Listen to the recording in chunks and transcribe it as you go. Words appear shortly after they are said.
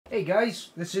Hey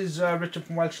guys, this is Richard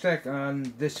from WELSHYTECH, and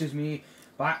this is me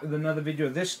back with another video.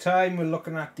 This time we're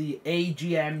looking at the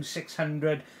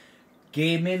AGM600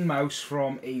 Gaming Mouse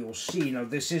from AOC. Now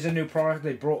this is a new product.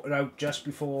 They brought it out just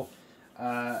before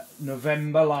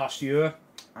November last year,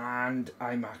 and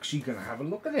I'm actually going to have a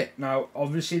look at it. Now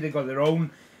obviously they've got their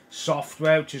own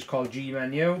software which is called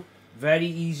G-Menu. Very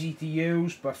easy to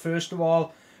use, but first of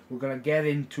all we're going to get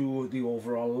into the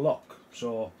overall look.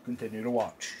 So continue to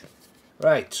watch.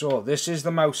 Right, so this is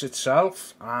the mouse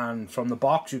itself, and from the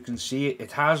box you can see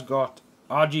it has got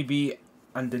RGB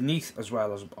underneath as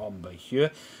well as on by here.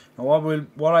 Now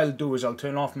what I'll do is I'll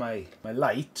turn off my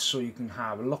light so you can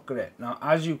have a look at it. Now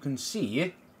as you can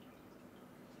see,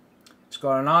 it's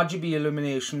got an RGB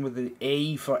illumination with the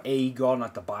A for AGON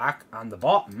at the back, and the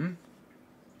bottom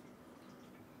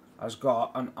has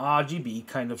got an RGB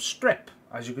kind of strip,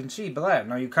 as you can see by there.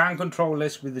 Now you can control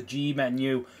this with the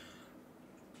G-Menu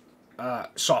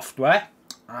software,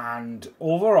 and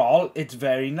overall it's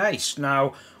very nice.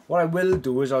 Now what I will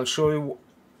do is I'll show you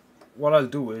what I'll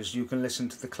do is you can listen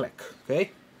to the click. Okay,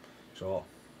 so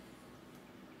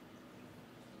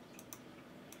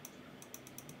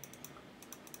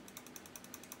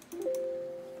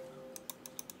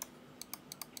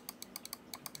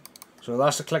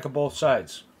that's the click of both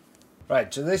sides.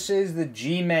 Right, so this is the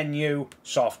G-Menu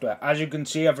software. As you can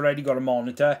see, I've already got a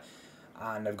monitor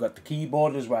and I've got the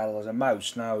keyboard as well as a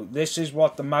mouse. Now this is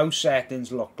what the mouse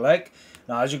settings look like.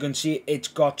 Now as you can see, it's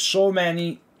got so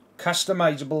many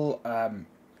customizable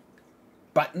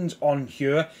buttons on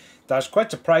here. That's quite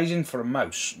surprising for a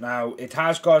mouse. Now it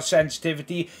has got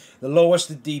sensitivity. The lowest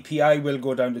the DPI will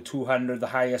go down to 200. The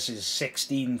highest is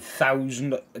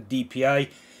 16,000 DPI.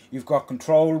 You've got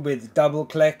control with double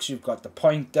clicks, you've got the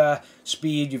pointer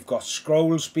speed, you've got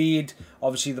scroll speed.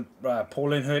 Obviously the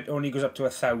polling hertz only goes up to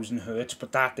 1,000 hertz,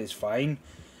 but that is fine.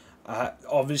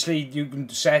 Obviously you can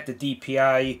set the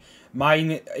DPI.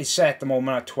 Mine is set at the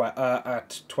moment at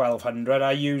 1200.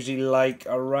 I usually like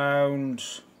around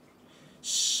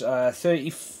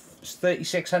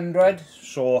 3600,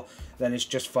 so then it's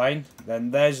just fine.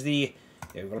 Then there's the,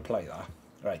 yeah, we're going to play that.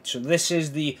 Right, so this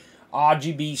is the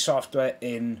RGB software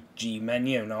in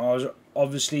G-Menu. Now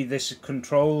obviously this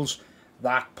controls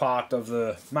that part of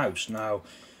the mouse. Now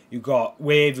you've got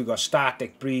wave, you've got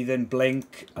static, breathing,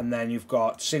 blink, and then you've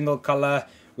got single color,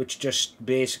 which just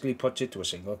basically puts it to a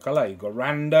single color. You've got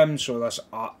random, so that's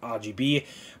RGB,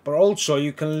 but also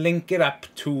you can link it up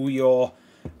to your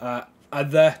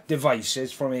other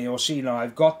devices from AOC. Now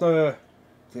I've got the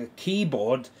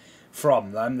keyboard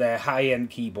from them, their high-end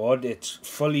keyboard. It's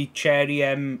fully Cherry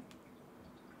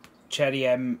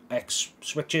MX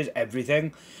switches,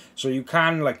 everything, so you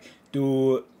can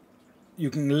you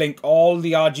can link all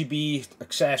the RGB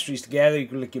accessories together. You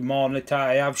can link your monitor.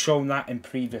 I have shown that in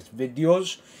previous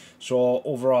videos, so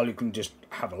overall you can just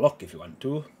have a look if you want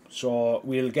to. So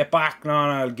we'll get back now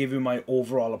and I'll give you my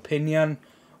overall opinion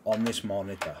on this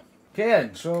monitor. Okay,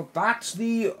 so that's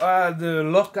the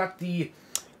look at the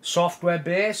software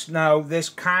base. Now this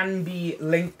can be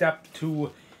linked up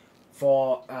to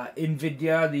for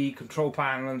NVIDIA, the control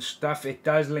panel and stuff. It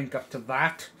does link up to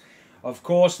that. Of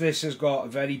course this has got a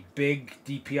very big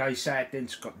DPI setting.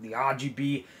 It's got the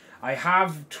RGB. I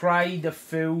have tried a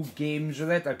few games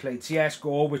with it. I played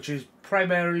CSGO, which is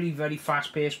primarily very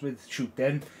fast paced with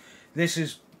shooting.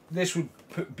 This would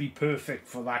be perfect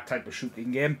for that type of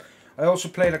shooting game. I also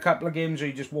played a couple of games where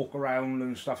you just walk around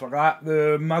and stuff like that.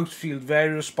 The mouse feels very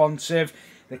responsive.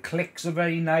 The clicks are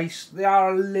very nice. They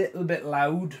are a little bit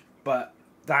loud, but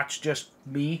that's just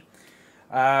me.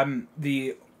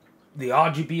 The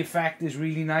RGB effect is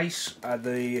really nice.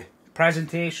 The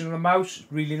presentation of the mouse is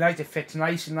really nice. It fits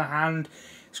nice in the hand.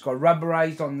 It's got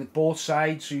rubberized on both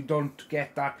sides, so you don't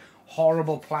get that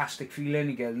horrible plastic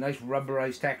feeling. You get a nice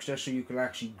rubberized texture, so you can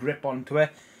actually grip onto it.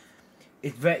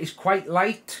 It's quite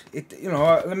light.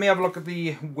 Let me have a look at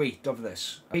the weight of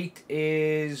this. Weight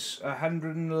is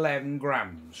 111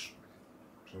 grams.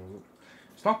 So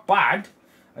it's not bad.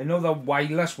 I know the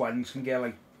wireless ones can get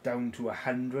like down to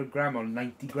 100 grams or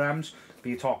 90 grams, but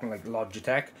you're talking like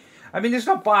Logitech. I mean, it's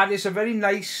not bad. It's a very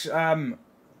nice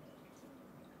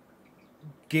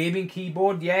gaming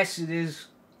keyboard. Yes, it is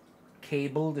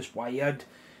cabled, it's wired,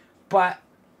 but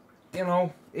you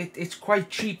know, it's quite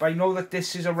cheap. I know that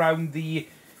this is around the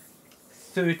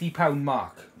 £30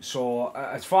 mark. So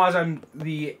as far as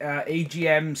the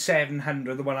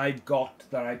AGM600, the one I've got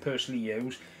that I personally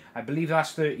use, I believe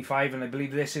that's 35, and I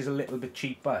believe this is a little bit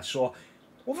cheaper. So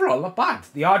overall, not bad.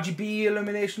 The RGB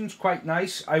illumination's quite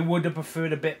nice. I would have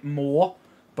preferred a bit more,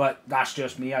 but that's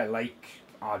just me. I like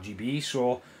RGB,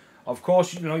 so Of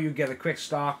course, you know, you get a quick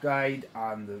start guide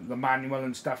and the manual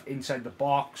and stuff inside the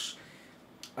box.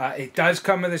 It does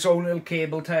come with its own little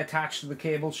cable to attach to the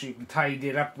cable, so you can tidy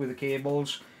it up with the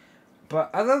cables. But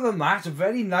other than that, it's a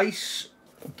very nice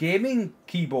gaming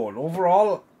keyboard.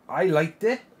 Overall, I liked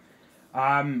it.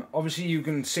 Obviously, you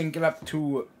can sync it up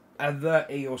to other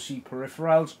AOC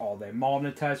peripherals or their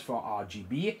monitors for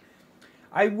RGB.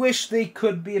 I wish they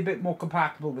could be a bit more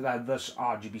compatible with other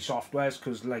RGB softwares,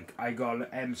 because like I got an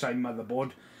MSI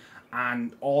motherboard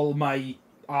and all my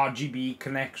RGB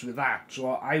connects with that, so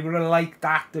I would have liked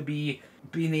that to be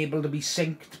being able to be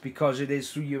synced, because it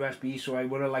is through USB, so I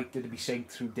would have liked it to be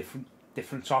synced through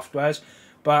different softwares.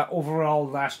 But overall,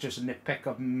 that's just a nitpick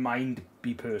of mine,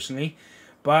 me personally.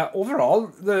 But overall,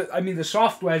 the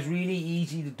software is really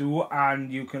easy to do,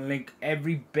 and you can link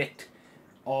every bit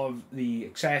of the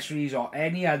accessories or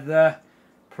any other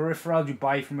peripheral you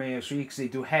buy from AOC, because they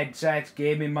do headsets,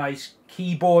 gaming mice,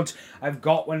 keyboards. I've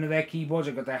got one of their keyboards.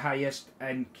 I've got the highest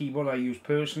end keyboard I use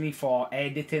personally for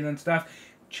editing and stuff.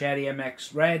 Cherry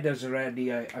MX Red, as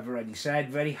I've already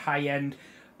said, very high end.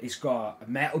 It's got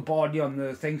a metal body on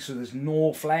the thing, so there's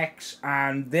no flex,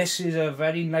 and this is a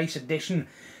very nice addition.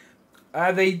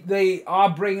 They are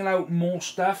bringing out more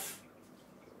stuff.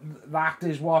 That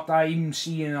is what I'm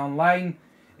seeing online.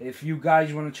 If you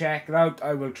guys want to check it out,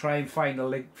 I will try and find a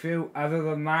link for you. Other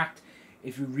than that,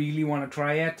 if you really want to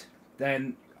try it,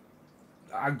 then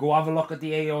I'll go have a look at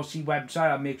the AOC website.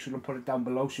 I'll make sure to put it down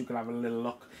below so you can have a little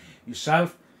look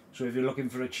yourself. So if you're looking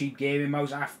for a cheap gaming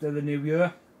mouse after the new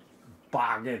year,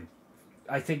 bargain.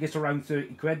 I think it's around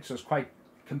 30 quid, so it's quite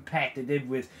competitive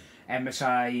with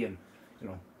MSI and, you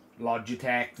know,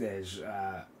 Logitech. There's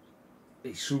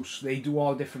ASUS. They do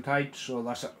all different types, so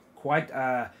that's quite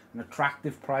an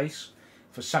attractive price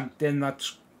for something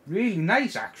that's really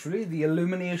nice. Actually, the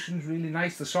illumination's really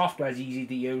nice. The software is easy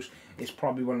to use. It's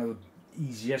probably one of the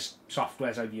easiest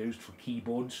softwares I've used for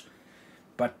keyboards.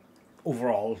 But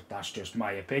overall, that's just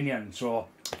my opinion. So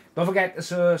don't forget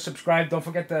to subscribe, don't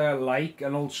forget to like,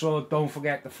 and also don't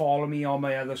forget to follow me on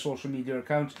my other social media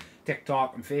accounts,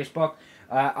 TikTok and Facebook.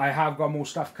 I have got more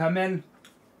stuff coming.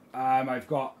 I've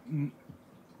got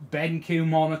BenQ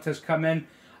monitors coming.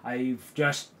 I've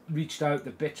just reached out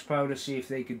to BitsPower to see if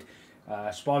they could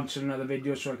sponsor another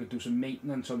video, so I could do some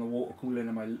maintenance on the water cooling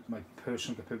in my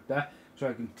personal computer, so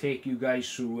I can take you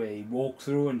guys through a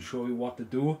walkthrough and show you what to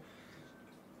do.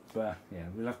 But yeah,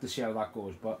 we'll have to see how that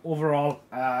goes. But overall,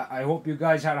 I hope you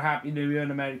guys had a happy new year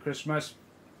and a Merry Christmas.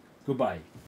 Goodbye.